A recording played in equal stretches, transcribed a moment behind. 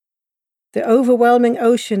The overwhelming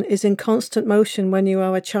ocean is in constant motion when you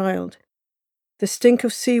are a child. The stink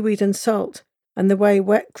of seaweed and salt, and the way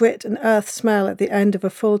wet grit and earth smell at the end of a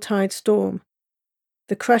full tide storm.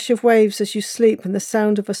 The crash of waves as you sleep and the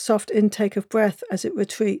sound of a soft intake of breath as it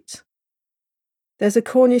retreats. There's a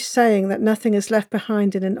Cornish saying that nothing is left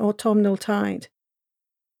behind in an autumnal tide.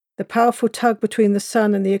 The powerful tug between the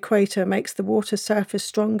sun and the equator makes the water surface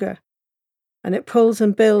stronger, and it pulls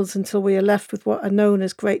and builds until we are left with what are known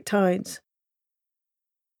as great tides.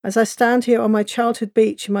 As I stand here on my childhood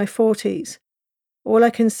beach in my 40s, all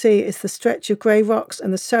I can see is the stretch of grey rocks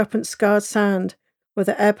and the serpent-scarred sand where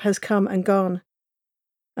the ebb has come and gone,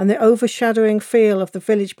 and the overshadowing feel of the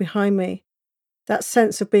village behind me, that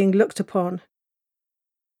sense of being looked upon.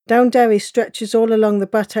 Down Derry stretches all along the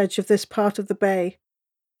butt edge of this part of the bay,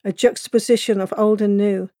 a juxtaposition of old and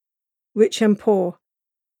new, rich and poor,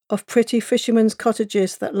 of pretty fishermen's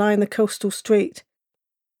cottages that line the coastal street,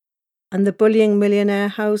 and the bullying millionaire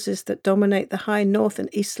houses that dominate the high north and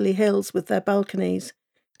easterly hills with their balconies,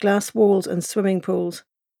 glass walls and swimming pools.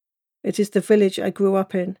 It is the village I grew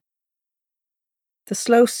up in. The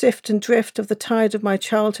slow sift and drift of the tide of my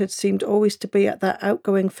childhood seemed always to be at that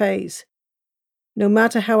outgoing phase. No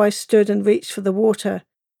matter how I stood and reached for the water,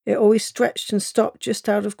 it always stretched and stopped just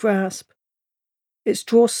out of grasp. Its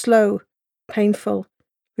draw slow, painful,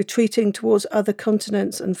 retreating towards other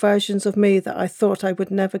continents and versions of me that I thought I would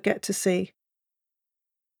never get to see.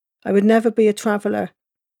 I would never be a traveller,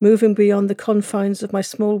 moving beyond the confines of my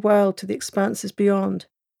small world to the expanses beyond.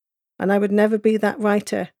 And I would never be that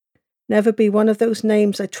writer, never be one of those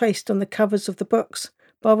names I traced on the covers of the books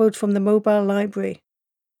borrowed from the mobile library,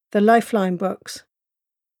 the Lifeline books.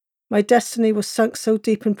 My destiny was sunk so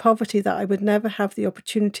deep in poverty that I would never have the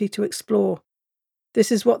opportunity to explore.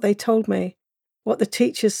 This is what they told me, what the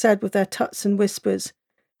teachers said with their tuts and whispers,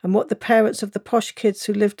 and what the parents of the posh kids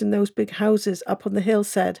who lived in those big houses up on the hill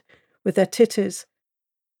said, with their titters,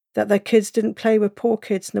 that their kids didn't play with poor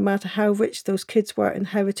kids no matter how rich those kids were in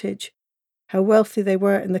heritage, how wealthy they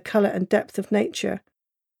were in the colour and depth of nature,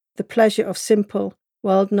 the pleasure of simple,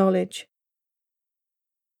 wild knowledge.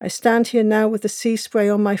 I stand here now with the sea spray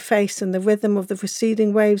on my face and the rhythm of the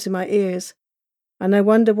receding waves in my ears, and I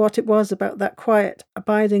wonder what it was about that quiet,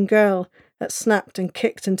 abiding girl that snapped and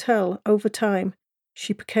kicked until, over time,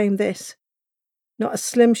 she became this. Not a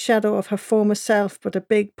slim shadow of her former self, but a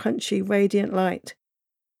big, punchy, radiant light.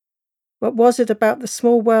 What was it about the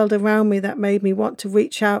small world around me that made me want to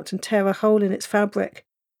reach out and tear a hole in its fabric?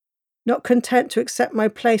 Not content to accept my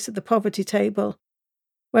place at the poverty table.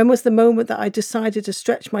 When was the moment that I decided to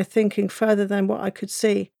stretch my thinking further than what I could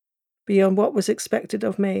see, beyond what was expected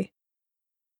of me?